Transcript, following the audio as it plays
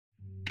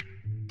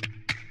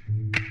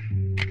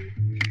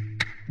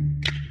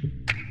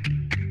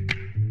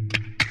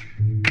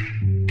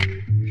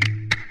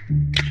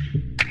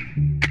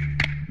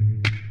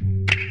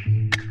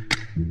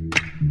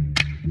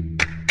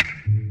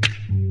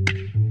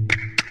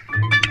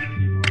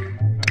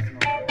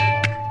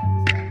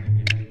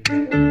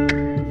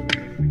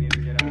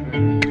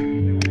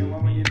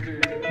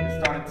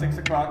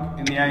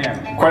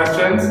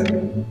Questions?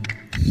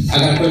 I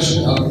got a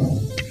question. I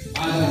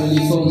got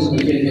really phones up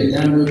again here.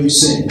 Damn what you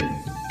say.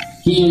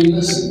 He ain't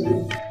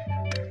listen.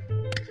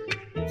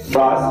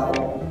 Bryce?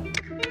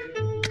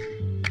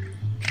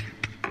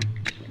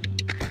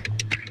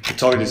 The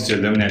target is to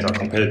eliminate our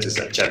competitors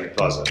at Chadwick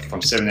Plaza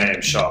from 7 AM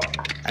sharp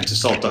and to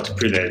solve Dr.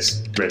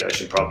 Prele's Red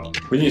Ocean problem.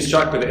 We need to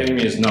strike where the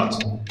enemy is not,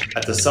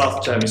 at the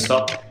South Chadwick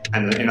stop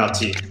and the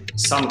NRT,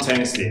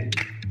 simultaneously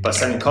by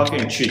selling coffee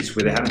and treats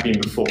where they haven't been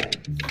before,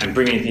 and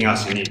bring anything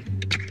else you need.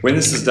 When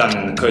this is done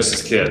and the coast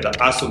is clear, the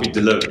ice will be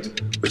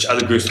delivered, which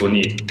other groups will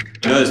need.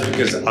 We know this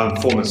because our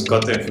informants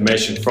got the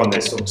information from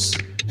their source.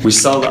 We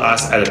sell the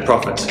ice at a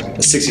profit,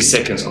 60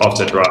 seconds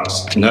after it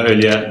arrives, no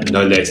earlier,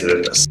 no later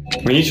than this.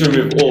 We need to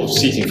remove all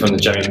seating from the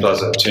Jamming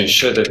Plaza to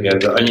ensure that we have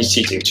the only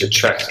seating to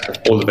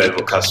attract all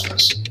available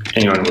customers,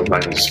 anyone with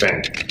money to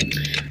spend.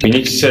 We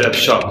need to set up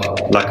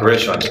shop like a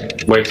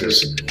restaurant,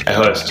 waiters, a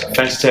host,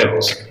 fancy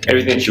tables,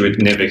 everything that you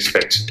would never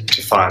expect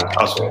to find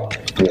elsewhere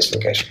in this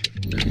location.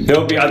 There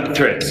will be other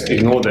threats,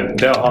 ignore them,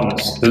 they are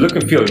harmless. The look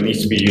and feel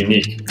needs to be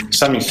unique,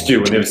 something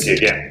Stu will never see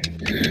again.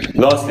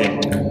 Lastly,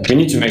 we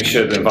need to make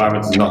sure the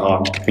environment is not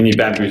harmed. We need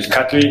bamboo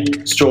cutlery,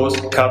 straws,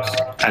 cups,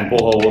 and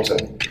borehole water.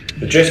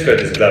 The dress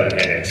code is glove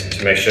and hairnet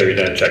to make sure we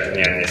don't attract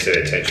any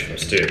unnecessary attention from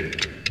Stu,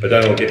 but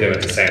don't all get them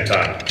at the same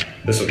time.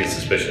 This will be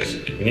suspicious.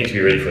 We need to be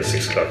ready for a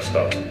 6 o'clock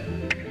start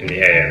in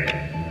the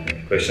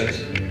AM. Questions?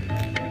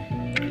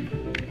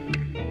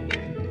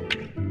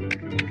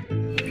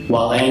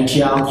 Well, ain't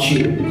y'all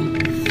cute?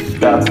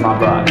 That's my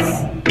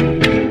Bryce.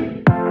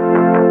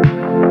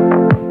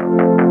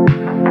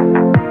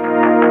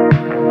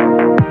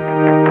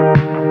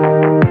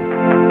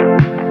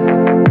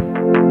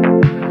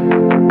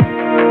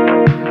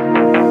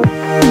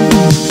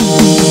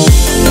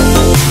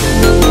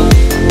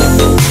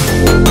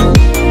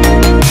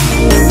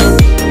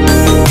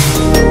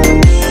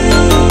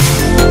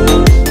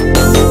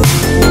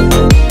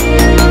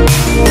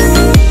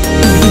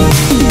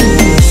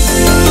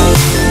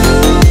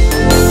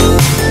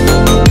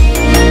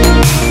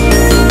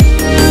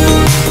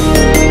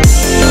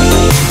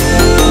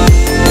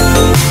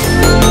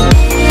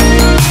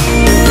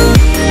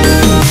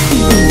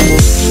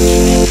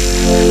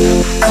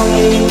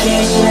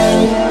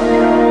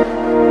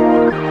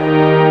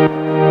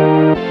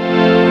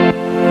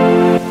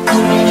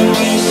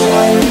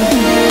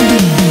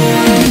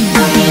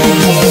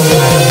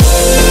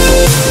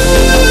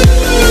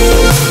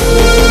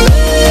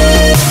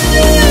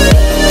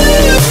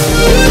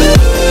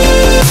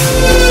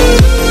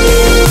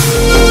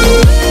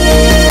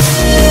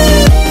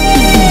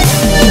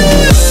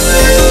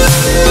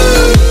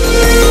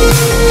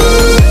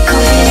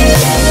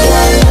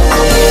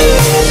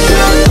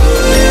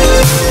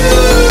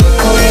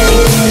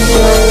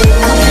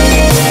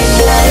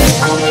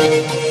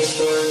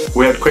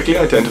 Quickly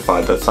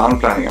identified that sound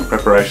planning and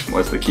preparation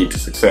was the key to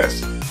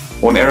success,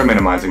 or an error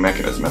minimizing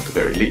mechanism at the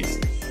very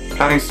least.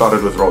 Planning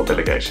started with role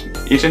delegation.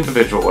 Each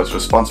individual was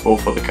responsible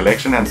for the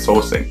collection and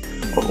sourcing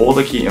of all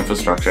the key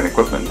infrastructure and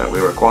equipment that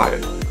we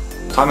required.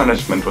 Time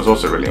management was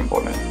also really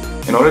important.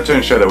 In order to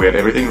ensure that we had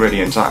everything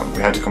ready in time,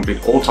 we had to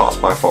complete all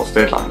tasks by a false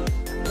deadline,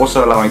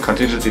 also allowing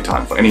contingency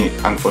time for any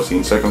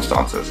unforeseen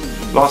circumstances.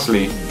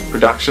 Lastly,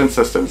 production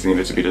systems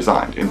needed to be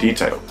designed in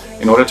detail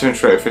in order to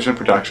ensure efficient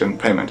production,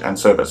 payment, and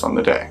service on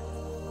the day.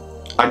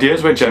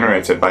 Ideas were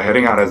generated by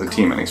heading out as a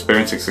team and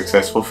experiencing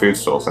successful food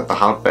stalls at the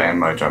Hout Bay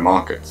and Mojo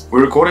markets. We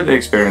recorded the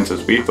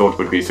experiences we thought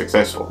would be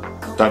successful,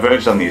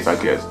 diverged on these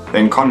ideas,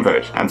 then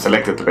converged and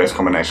selected the best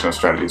combination of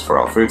strategies for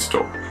our food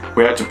stall.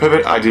 We had to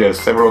pivot ideas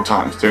several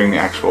times during the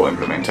actual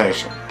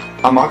implementation.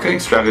 Our marketing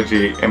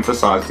strategy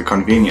emphasized the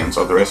convenience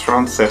of the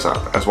restaurant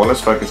setup as well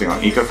as focusing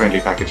on eco-friendly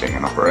packaging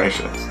and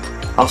operations.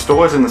 Our store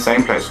was in the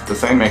same place with the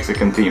same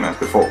Mexican theme as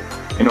before,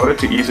 in order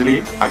to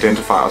easily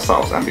identify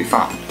ourselves and be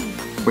found.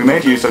 We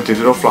made use of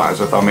digital flyers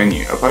with our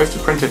menu opposed to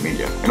printed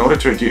media in order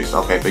to reduce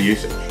our paper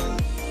usage.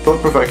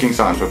 Thought-provoking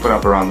signs were put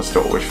up around the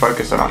store which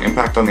focused on our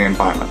impact on the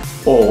environment,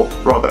 or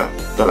rather,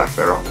 the lack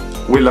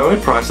thereof. We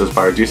lowered prices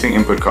by reducing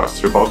input costs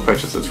through bulk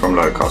purchases from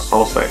low-cost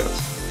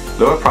wholesalers.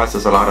 Lower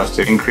prices allowed us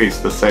to increase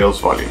the sales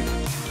volume.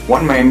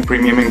 One main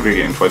premium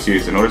ingredient was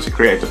used in order to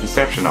create the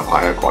perception of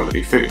higher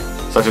quality food,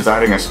 such as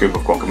adding a scoop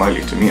of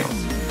guacamole to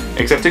meals.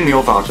 Accepting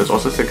meal vouchers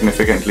also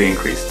significantly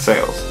increased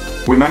sales.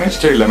 We managed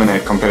to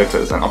eliminate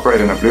competitors and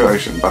operate in a blue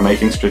ocean by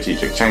making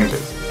strategic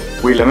changes.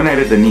 We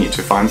eliminated the need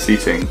to find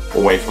seating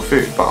or wait for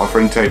food by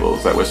offering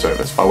tables that were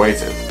serviced by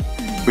waiters.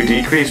 We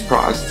decreased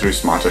price through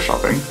smarter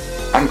shopping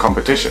and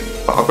competition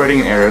by operating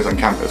in areas on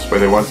campus where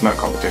there was no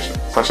competition,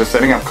 such as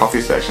setting up coffee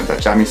stations at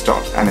Jammy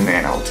stops and in the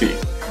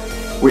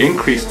NLT. We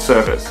increased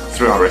service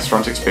through our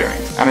restaurant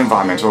experience and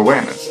environmental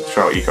awareness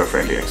through our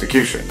eco-friendly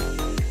execution.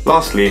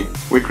 Lastly,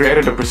 we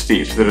created a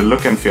prestige through the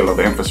look and feel of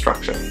the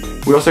infrastructure.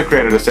 We also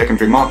created a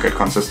secondary market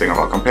consisting of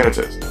our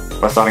competitors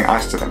by selling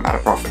ice to them at a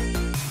profit.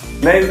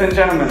 Ladies and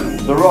gentlemen,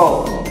 the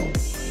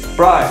roles.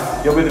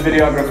 Bryce, you'll be the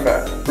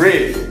videographer.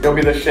 Reece, you'll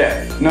be the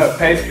chef. No,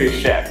 pastry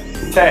chef.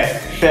 Thea,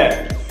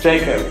 chef.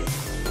 Jacob,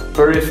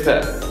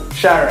 barista.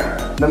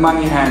 Sharon, the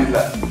money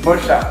handler.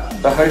 Moesha,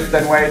 the host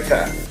and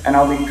waiter, and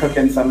I'll be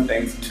cooking some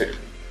things too.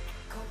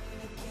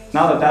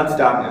 Now that that's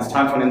done, it's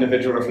time for an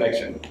individual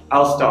reflection.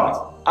 I'll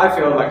start. I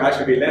feel like I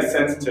should be less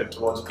sensitive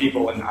towards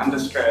people when under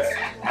stress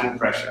and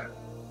pressure.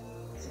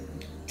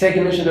 Take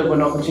initiative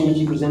when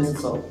opportunity presents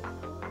itself.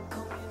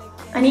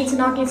 I need to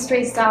not get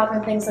stressed out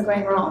when things are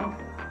going wrong.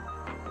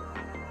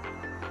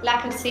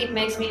 Lack of sleep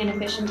makes me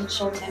inefficient and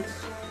short-tempered.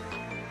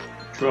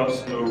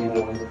 Trust no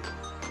one.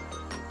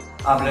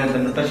 I've learned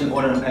that an efficient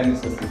order and payment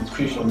system is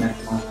crucial in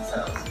maximizing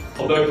sales.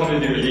 Although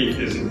community relief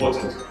is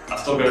important, I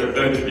still got to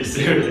learn to be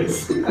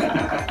serious.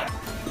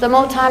 The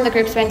more time the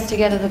group spends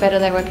together, the better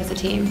they work as a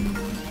team.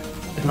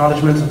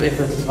 Acknowledgement of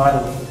effort is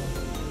vital.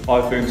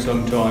 I think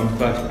sometimes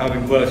that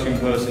having clashing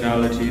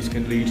personalities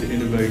can lead to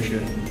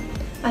innovation.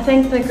 I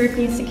think the group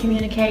needs to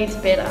communicate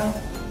better.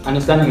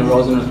 Understanding the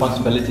roles and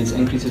responsibilities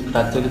increases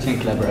productivity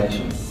and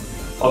collaboration.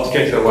 After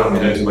K1, we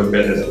learn to work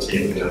better as a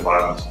team in an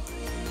environment.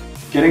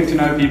 Getting to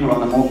know people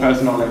on a more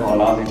personal level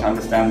allows me to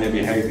understand their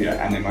behavior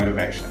and their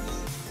motivations.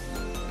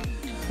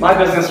 My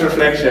business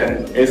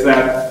reflection is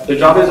that the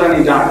job is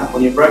only done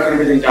when you've broken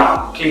everything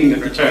down, cleaned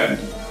and returned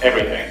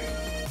everything.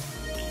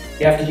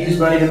 You have to use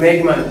money to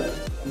make money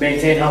and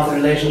maintain healthy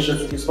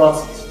relationships with your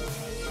sponsors.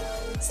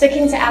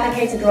 Sticking to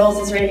allocated roles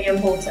is really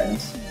important.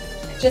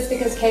 Just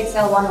because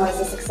K-Cell 1 was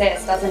a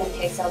success doesn't mean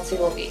K-Cell 2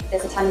 will be.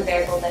 There's a ton of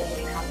variables that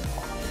can become.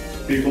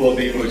 People are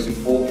the most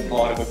important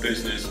part of a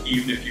business,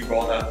 even if you'd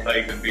rather have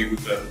played than be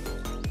with them.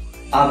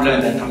 I've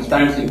learned that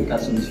transparency with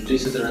customers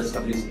reduces the risk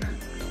of losing them.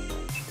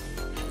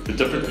 The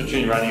difference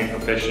between running a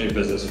professional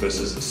business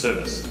versus a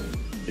service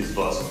is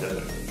vastly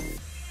different.